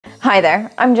Hi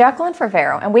there, I'm Jacqueline for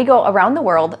Vero, and we go around the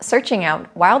world searching out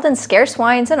wild and scarce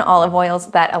wines and olive oils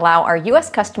that allow our US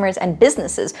customers and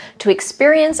businesses to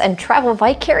experience and travel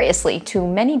vicariously to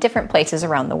many different places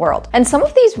around the world. And some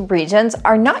of these regions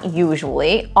are not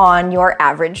usually on your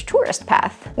average tourist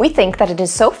path. We think that it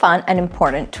is so fun and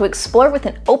important to explore with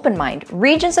an open mind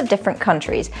regions of different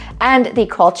countries and the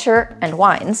culture and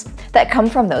wines that come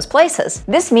from those places.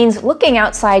 This means looking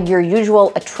outside your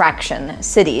usual attraction,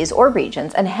 cities or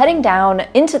regions, and heading down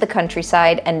into the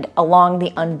countryside and along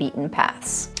the unbeaten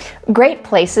paths. Great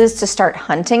places to start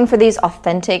hunting for these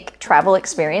authentic travel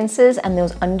experiences and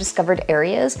those undiscovered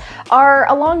areas are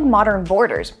along modern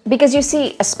borders, because you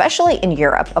see, especially in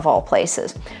Europe of all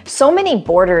places, so many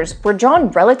borders were drawn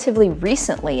relatively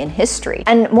recently in history,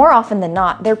 and more often than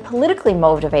not, they're politically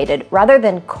motivated rather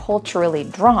than culturally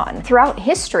drawn. Throughout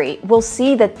history, we'll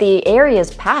see that the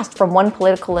areas passed from one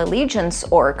political allegiance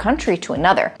or country to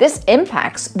another. This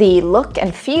impacts the look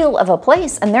and feel of a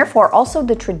place, and therefore also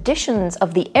the traditions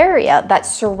of the area that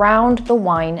surround the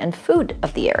wine and food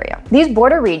of the area. These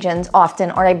border regions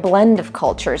often are a blend of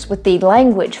cultures, with the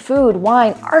language, food,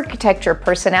 wine, architecture,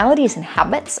 personalities, and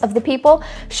habits of the people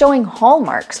showing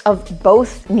hallmarks of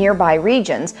both nearby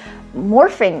regions,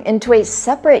 morphing into a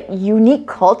separate, unique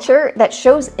culture that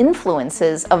shows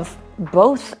influences of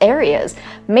both areas,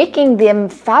 making them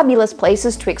fabulous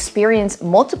places to experience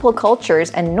multiple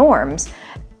cultures and norms,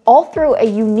 all through a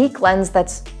unique lens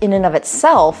that's in and of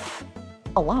itself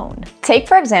alone. Take,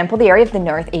 for example, the area of the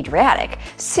North Adriatic,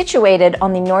 situated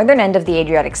on the northern end of the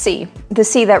Adriatic Sea, the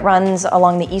sea that runs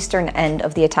along the eastern end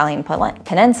of the Italian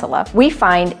peninsula. We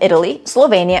find Italy,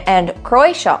 Slovenia, and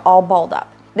Croatia all balled up.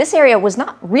 This area was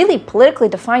not really politically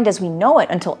defined as we know it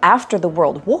until after the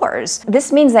World Wars.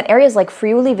 This means that areas like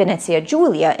Friuli Venezia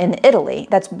Giulia in Italy,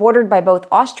 that's bordered by both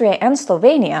Austria and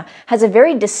Slovenia, has a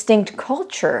very distinct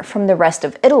culture from the rest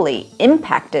of Italy,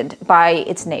 impacted by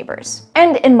its neighbors.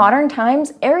 And in modern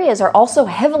times, areas are also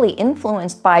heavily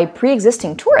influenced by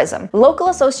pre-existing tourism. Local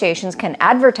associations can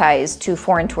advertise to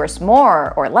foreign tourists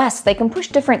more or less. They can push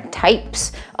different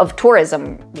types of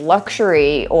tourism,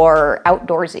 luxury or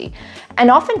outdoorsy. And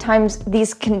oftentimes,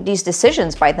 these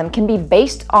decisions by them can be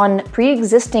based on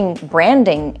pre-existing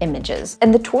branding images.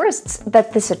 And the tourists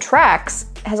that this attracts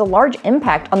has a large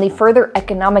impact on the further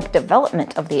economic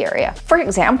development of the area. For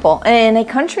example, in a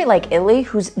country like Italy,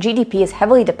 whose GDP is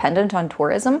heavily dependent on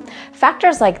tourism,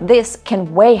 factors like this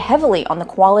can weigh heavily on the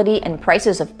quality and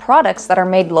prices of products that are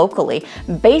made locally,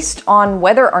 based on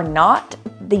whether or not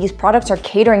these products are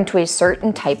catering to a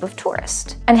certain type of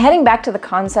tourist. And heading back to the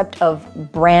concept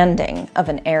of branding of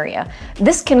an area,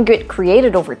 this can get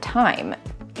created over time.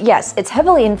 Yes, it's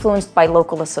heavily influenced by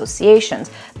local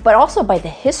associations, but also by the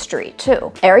history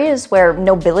too. Areas where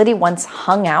nobility once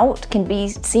hung out can be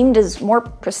seen as more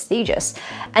prestigious.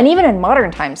 And even in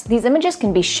modern times, these images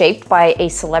can be shaped by a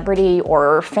celebrity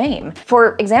or fame.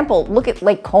 For example, look at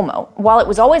Lake Como. While it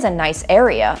was always a nice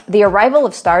area, the arrival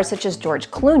of stars such as George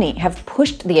Clooney have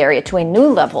pushed the area to a new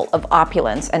level of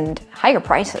opulence and higher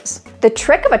prices. The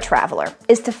trick of a traveler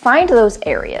is to find those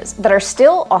areas that are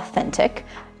still authentic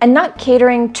and not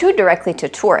catering too directly to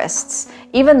tourists,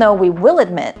 even though we will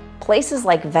admit places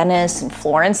like Venice and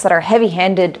Florence that are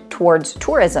heavy-handed towards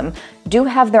tourism do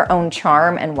have their own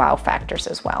charm and wow factors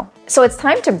as well. So it's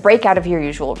time to break out of your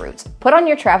usual routes, put on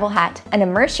your travel hat, and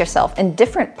immerse yourself in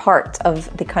different parts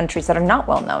of the countries that are not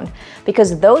well known,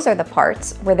 because those are the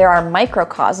parts where there are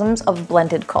microcosms of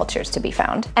blended cultures to be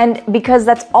found. And because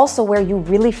that's also where you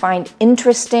really find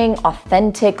interesting,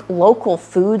 authentic, local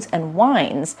foods and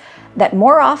wines that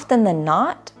more often than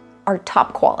not are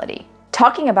top quality.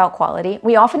 Talking about quality,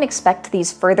 we often expect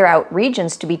these further out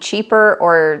regions to be cheaper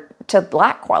or to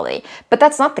lack quality, but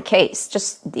that's not the case,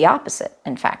 just the opposite,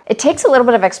 in fact. It takes a little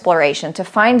bit of exploration to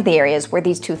find the areas where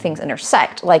these two things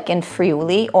intersect, like in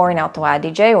Friuli or in Alto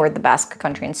Adige or the Basque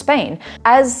country in Spain.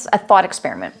 As a thought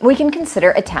experiment, we can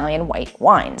consider Italian white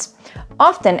wines.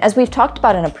 Often, as we've talked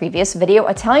about in a previous video,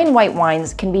 Italian white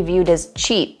wines can be viewed as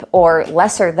cheap or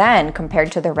lesser than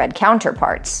compared to their red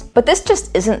counterparts. But this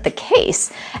just isn't the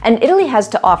case, and Italy has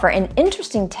to offer an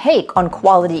interesting take on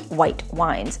quality white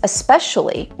wines,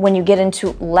 especially when you get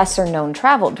into lesser-known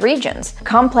traveled regions.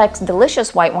 Complex,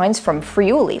 delicious white wines from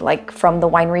Friuli, like from the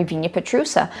winery Vigna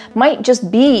Petrusa, might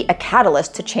just be a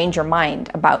catalyst to change your mind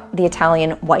about the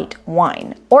Italian white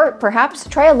wine. Or perhaps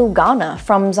try a Lugana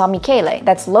from San Michele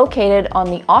that's located on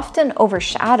the often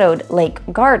overshadowed Lake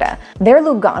Garda. Their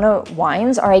Lugano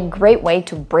wines are a great way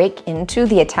to break into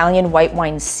the Italian white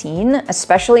wine scene,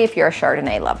 especially if you're a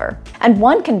Chardonnay lover. And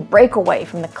one can break away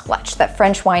from the clutch that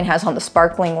French wine has on the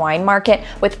sparkling wine market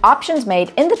with options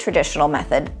made in the traditional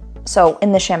method so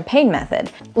in the Champagne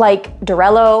method, like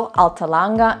Durello,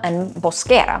 Altalanga, and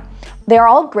Bosquera. They are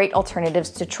all great alternatives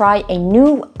to try a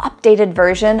new, updated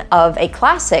version of a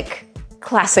classic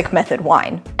method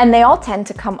wine. And they all tend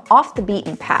to come off the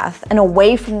beaten path and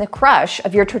away from the crush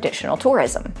of your traditional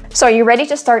tourism. So are you ready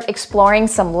to start exploring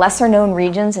some lesser known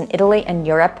regions in Italy and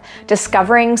Europe,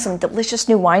 discovering some delicious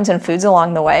new wines and foods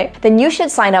along the way? Then you should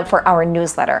sign up for our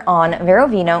newsletter on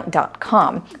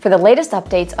verovino.com for the latest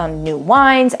updates on new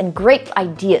wines and great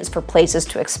ideas for places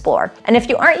to explore. And if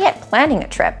you aren't yet planning a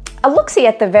trip, a look-see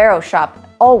at the Vero shop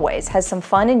always has some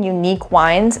fun and unique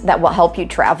wines that will help you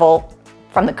travel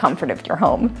from the comfort of your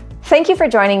home. Thank you for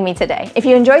joining me today. If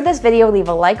you enjoyed this video, leave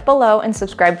a like below and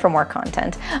subscribe for more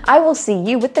content. I will see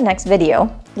you with the next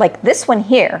video, like this one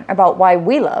here, about why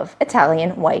we love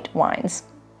Italian white wines.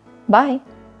 Bye.